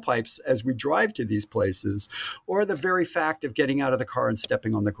tailpipes as we drive to these places, or the very fact of getting out of the car and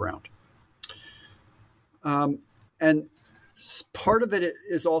stepping on the ground. And part of it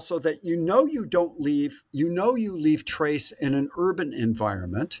is also that you leave trace in an urban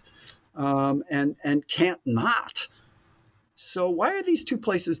environment, and can't not. So why are these two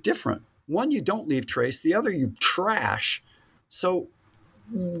places different? One, you don't leave trace. The other, you trash. So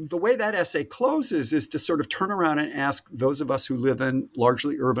the way that essay closes is to sort of turn around and ask those of us who live in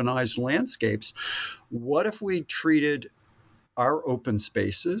largely urbanized landscapes, what if we treated our open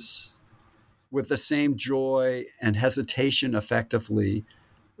spaces with the same joy and hesitation effectively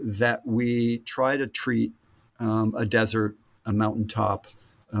that we try to treat a desert, a mountaintop,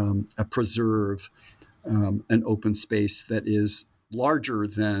 a preserve, an open space that is larger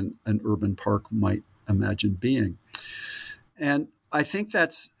than an urban park might imagine being. And I think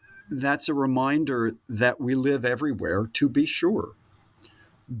that's a reminder that we live everywhere, to be sure,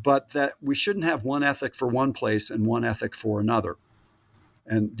 but that we shouldn't have one ethic for one place and one ethic for another.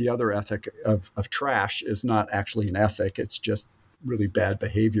 And the other ethic of trash is not actually an ethic. It's just really bad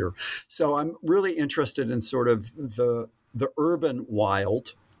behavior. So I'm really interested in sort of the urban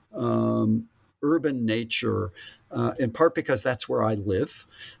wild, urban nature, in part because that's where I live.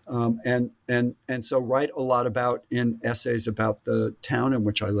 And so write a lot about in essays about the town in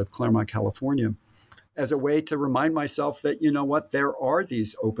which I live, Claremont, California, as a way to remind myself that, you know what, there are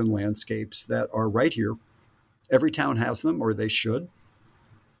these open landscapes that are right here. Every town has them, or they should.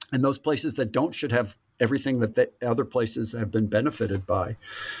 And those places that don't should have everything that the other places have been benefited by,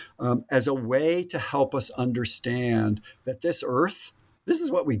 as a way to help us understand that this earth, this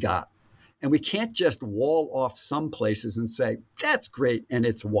is what we got. And we can't just wall off some places and say, that's great and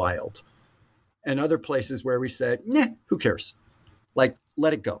it's wild. And other places where we say, nah, who cares? Like,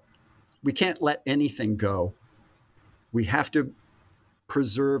 let it go. We can't let anything go. We have to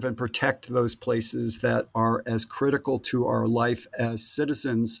preserve and protect those places that are as critical to our life as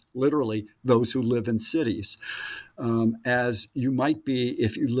citizens, literally those who live in cities, as you might be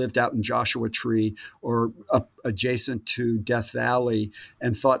if you lived out in Joshua Tree or adjacent to Death Valley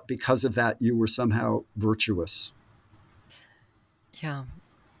and thought because of that you were somehow virtuous. Yeah,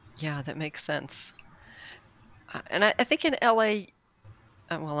 that makes sense. And I think in LA,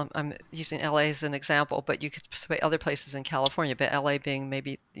 well, I'm using LA as an example, but you could say other places in California, but LA being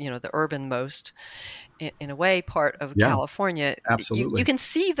maybe, the urban most, in a way, part of California. Absolutely. You can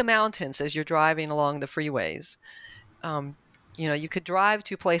see the mountains as you're driving along the freeways. You could drive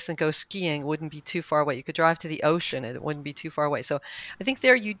to a place and go skiing. It wouldn't be too far away. You could drive to the ocean. It wouldn't be too far away. So I think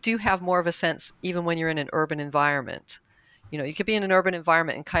there you do have more of a sense, even when you're in an urban environment. You could be in an urban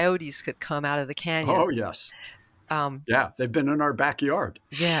environment and coyotes could come out of the canyon. Oh, yes. They've been in our backyard.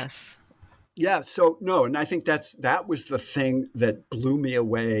 Yes. Yeah. So no, and I think that was the thing that blew me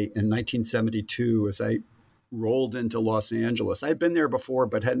away in 1972 as I rolled into Los Angeles. I'd been there before,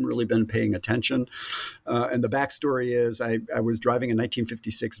 but hadn't really been paying attention. And the backstory is I was driving a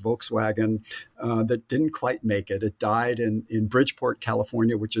 1956 Volkswagen that didn't quite make it. It died in Bridgeport,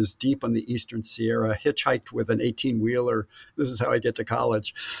 California, which is deep on the Eastern Sierra, hitchhiked with an 18-wheeler. This is how I get to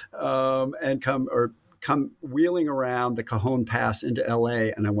college, and come wheeling around the Cajon Pass into LA.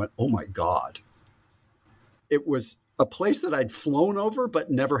 And I went, oh my God. It was a place that I'd flown over,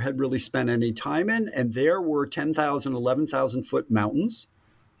 but never had really spent any time in. And there were 10,000, 11,000 foot mountains.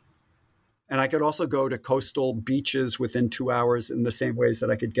 And I could also go to coastal beaches within 2 hours in the same ways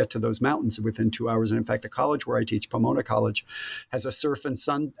that I could get to those mountains within 2 hours. And in fact, the college where I teach, Pomona College, has a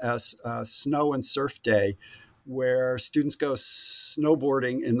snow and surf day where students go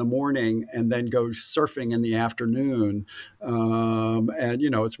snowboarding in the morning and then go surfing in the afternoon. And,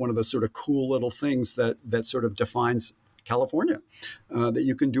 it's one of the sort of cool little things that sort of defines California, that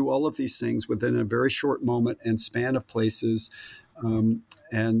you can do all of these things within a very short moment and span of places.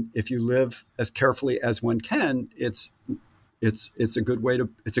 And if you live as carefully as one can, it's a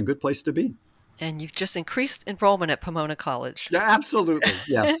good place to be. And you've just increased enrollment at Pomona College. Yeah, absolutely.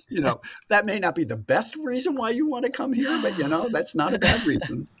 Yes. That may not be the best reason why you want to come here, but, that's not a bad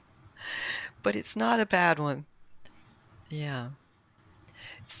reason. But it's not a bad one. Yeah.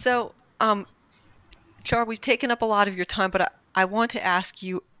 So, Char, we've taken up a lot of your time, but I want to ask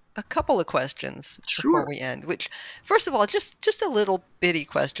you a couple of questions before we end, which, first of all, just a little bitty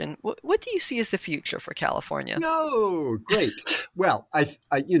question. What do you see as the future for California? No, great. Well,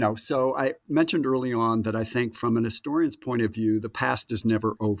 so I mentioned early on that I think from an historian's point of view, the past is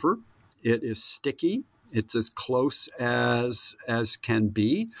never over. It is sticky. It's as close as can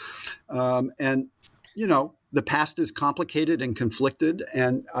be. And, the past is complicated and conflicted,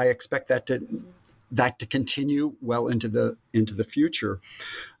 and I expect that to continue well into the future.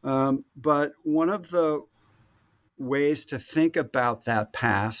 But one of the ways to think about that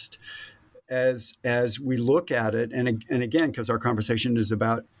past as we look at it, and again, because our conversation is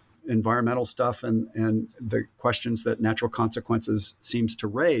about environmental stuff and the questions that natural consequences seems to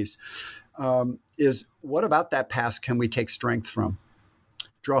raise, is what about that past can we take strength from?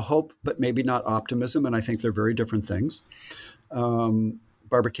 Draw hope, but maybe not optimism, and I think they're very different things.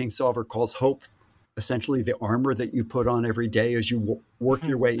 Barbara Kingsolver calls hope essentially the armor that you put on every day as you work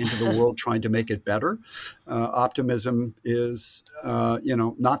your way into the world trying to make it better. Optimism is,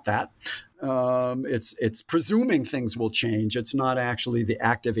 not that. It's presuming things will change. It's not actually the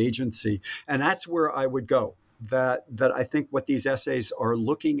active agency. And that's where I would go. That I think what these essays are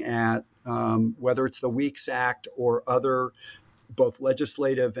looking at, whether it's the Weeks Act or other both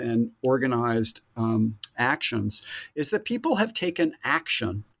legislative and organized actions, is that people have taken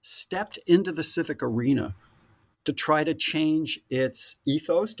action, stepped into the civic arena to try to change its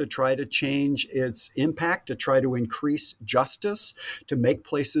ethos, to try to change its impact, to try to increase justice, to make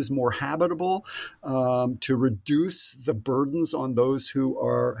places more habitable, to reduce the burdens on those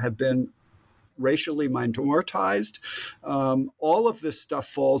who have been racially minoritized. All of this stuff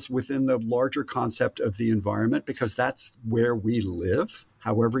falls within the larger concept of the environment because that's where we live,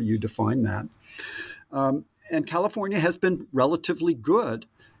 however you define that. And California has been relatively good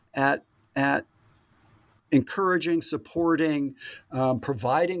at encouraging, supporting,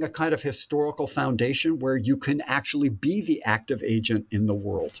 providing a kind of historical foundation where you can actually be the active agent in the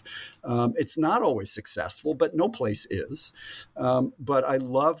world. It's not always successful, but no place is. But I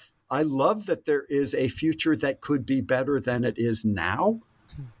love that there is a future that could be better than it is now,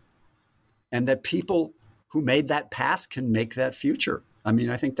 and that people who made that past can make that future. I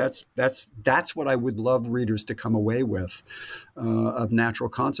mean, I think that's what I would love readers to come away with of Natural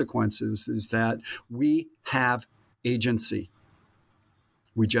Consequences, is that we have agency.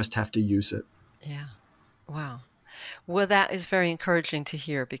 We just have to use it. Yeah. Wow. Well, that is very encouraging to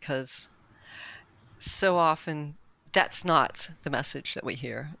hear, because so often that's not the message that we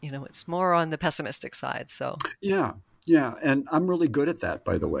hear. It's more on the pessimistic side. So yeah. And I'm really good at that,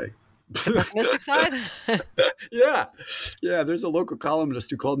 by the way. The pessimistic side? Yeah. There's a local columnist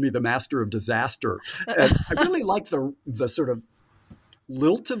who called me the master of disaster. And I really like the sort of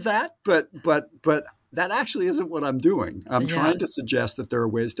lilt of that, but that actually isn't what I'm doing. I'm trying to suggest that there are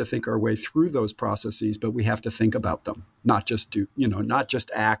ways to think our way through those processes, but we have to think about them, not just not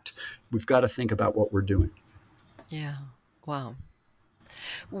just act. We've got to think about what we're doing. Yeah. Wow.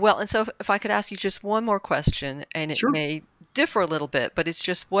 Well, and so if I could ask you just one more question, and it Sure. may differ a little bit, but it's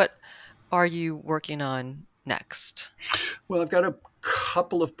just, what are you working on next? Well, I've got a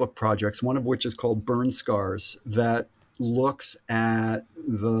couple of book projects, one of which is called Burn Scars, that looks at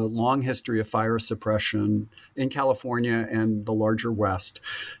the long history of fire suppression in California and the larger West,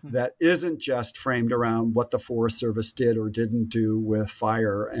 that isn't just framed around what the Forest Service did or didn't do with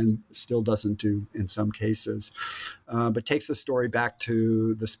fire, and still doesn't do in some cases, but takes the story back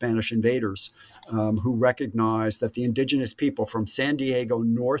to the Spanish invaders, who recognized that the indigenous people from San Diego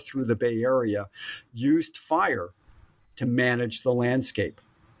north through the Bay Area used fire to manage the landscape.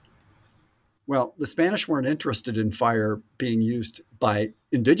 Well, the Spanish weren't interested in fire being used by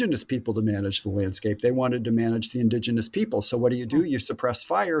indigenous people to manage the landscape. They wanted to manage the indigenous people. So what do? You suppress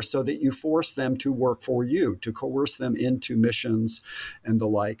fire so that you force them to work for you, to coerce them into missions and the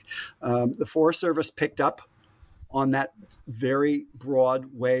like. The Forest Service picked up on that very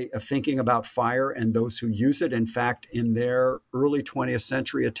broad way of thinking about fire and those who use it. In fact, in their early 20th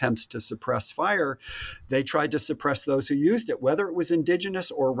century attempts to suppress fire, they tried to suppress those who used it, whether it was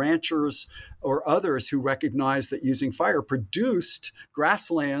indigenous or ranchers or others who recognized that using fire produced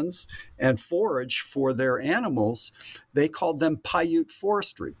grasslands and forage for their animals. They called them Paiute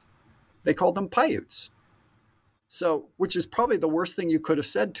forestry. They called them Paiutes. So, which is probably the worst thing you could have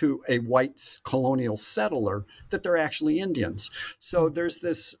said to a white colonial settler, that they're actually Indians. So there's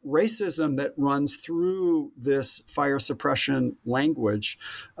this racism that runs through this fire suppression language.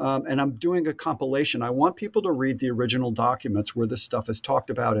 And I'm doing a compilation. I want people to read the original documents where this stuff is talked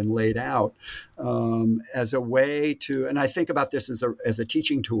about and laid out, as a way to, and I think about this as a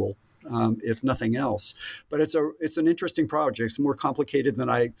teaching tool, if nothing else. But it's an interesting project. It's more complicated than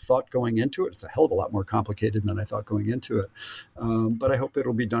I thought going into it. It's a hell of a lot more complicated than I thought going into it. But I hope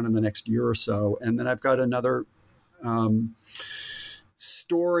it'll be done in the next year or so. And then I've got another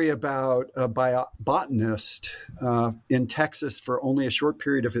story about a botanist in Texas for only a short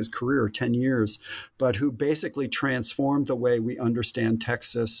period of his career, 10 years, but who basically transformed the way we understand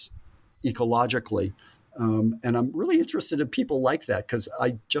Texas ecologically. And I'm really interested in people like that, because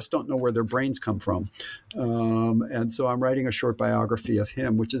I just don't know where their brains come from. And so I'm writing a short biography of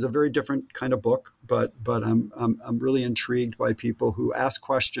him, which is a very different kind of book. But I'm really intrigued by people who ask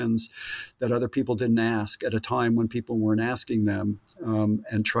questions that other people didn't ask at a time when people weren't asking them,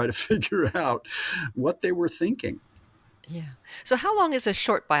 and try to figure out what they were thinking. Yeah. So how long is a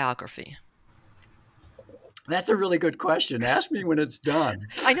short biography? That's a really good question. Ask me when it's done.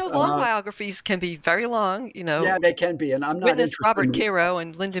 I know long biographies can be very long, Yeah, they can be. And I'm not Witness interested Robert in... Caro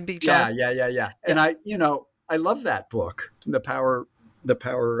and Lyndon B. Yeah, Johnson. yeah. And I love that book, The Power,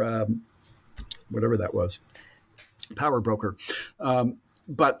 whatever that was, Power Broker.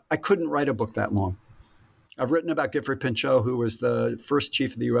 But I couldn't write a book that long. I've written about Gifford Pinchot, who was the first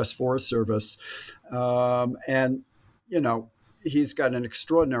chief of the U.S. Forest Service. And he's got an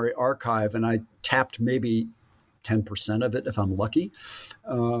extraordinary archive, and I tapped maybe 10% of it if I'm lucky.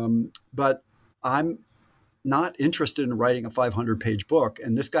 But I'm not interested in writing a 500-page book.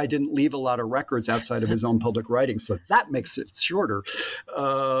 And this guy didn't leave a lot of records outside of his own public writing, so that makes it shorter.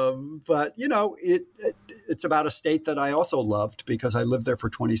 But, it's about a state that I also loved because I lived there for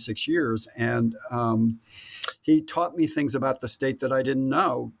 26 years. And he taught me things about the state that I didn't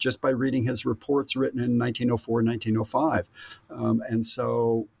know just by reading his reports written in 1904, 1905. And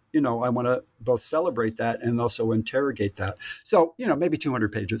so, I want to both celebrate that and also interrogate that. So, maybe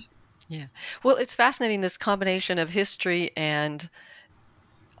 200 pages. Yeah. Well, it's fascinating, this combination of history and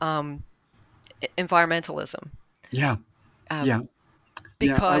environmentalism. Yeah.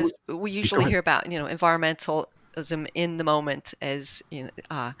 Because we usually hear about, environmentalism in the moment as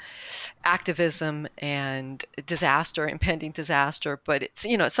activism and disaster, impending disaster, but it's,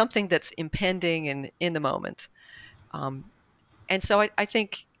 it's something that's impending and in the moment. And so I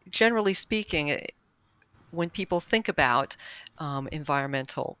think, generally speaking, when people think about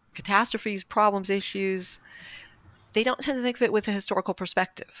environmental catastrophes, problems, issues, they don't tend to think of it with a historical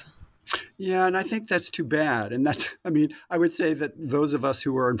perspective. Yeah, and I think that's too bad. And I would say that those of us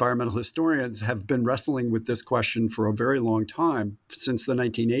who are environmental historians have been wrestling with this question for a very long time, since the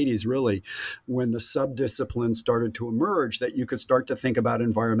 1980s, really, when the subdisciplines started to emerge, that you could start to think about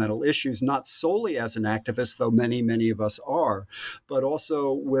environmental issues, not solely as an activist, though many, many of us are, but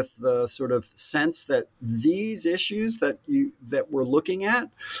also with the sort of sense that these issues that we're looking at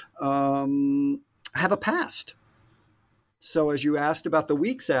have a past. So as you asked about the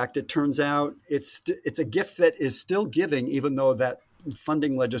Weeks Act, it turns out it's a gift that is still giving, even though that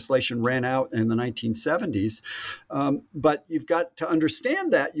funding legislation ran out in the 1970s. But you've got to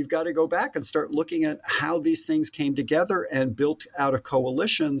understand that. You've got to go back and start looking at how these things came together and built out of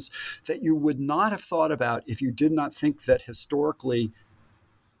coalitions that you would not have thought about if you did not think that historically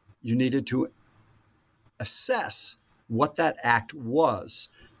you needed to assess what that act was,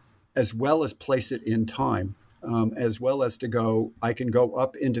 as well as place it in time. As well as I can go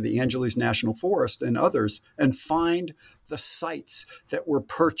up into the Angeles National Forest and others and find the sites that were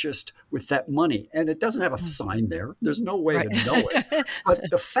purchased with that money. And it doesn't have a sign there. There's no way to know it.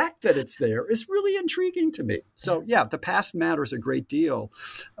 But the fact that it's there is really intriguing to me. So, yeah, the past matters a great deal.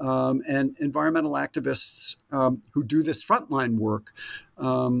 And environmental activists who do this frontline work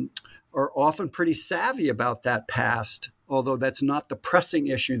are often pretty savvy about that past, although that's not the pressing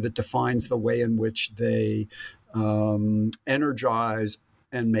issue that defines the way in which they energize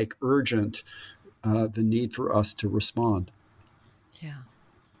and make urgent the need for us to respond. Yeah.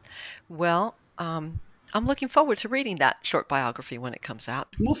 Well, I'm looking forward to reading that short biography when it comes out.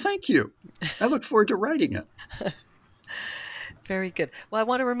 Well, thank you. I look forward to writing it. Very good. Well, I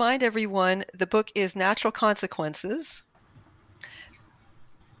want to remind everyone the book is Natural Consequences.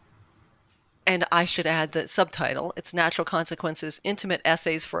 And I should add the subtitle. It's Natural Consequences, Intimate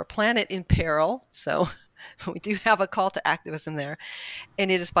Essays for a Planet in Peril. So we do have a call to activism there.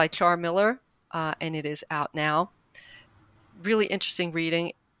 And it is by Char Miller, and it is out now. Really interesting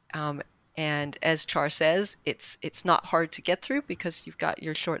reading. And as Char says, it's not hard to get through because you've got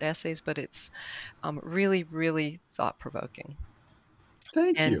your short essays, but it's really, really thought-provoking.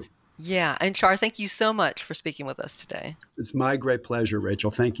 Thank you. Yeah. And Char, thank you so much for speaking with us today. It's my great pleasure,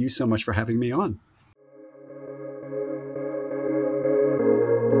 Rachel. Thank you so much for having me on.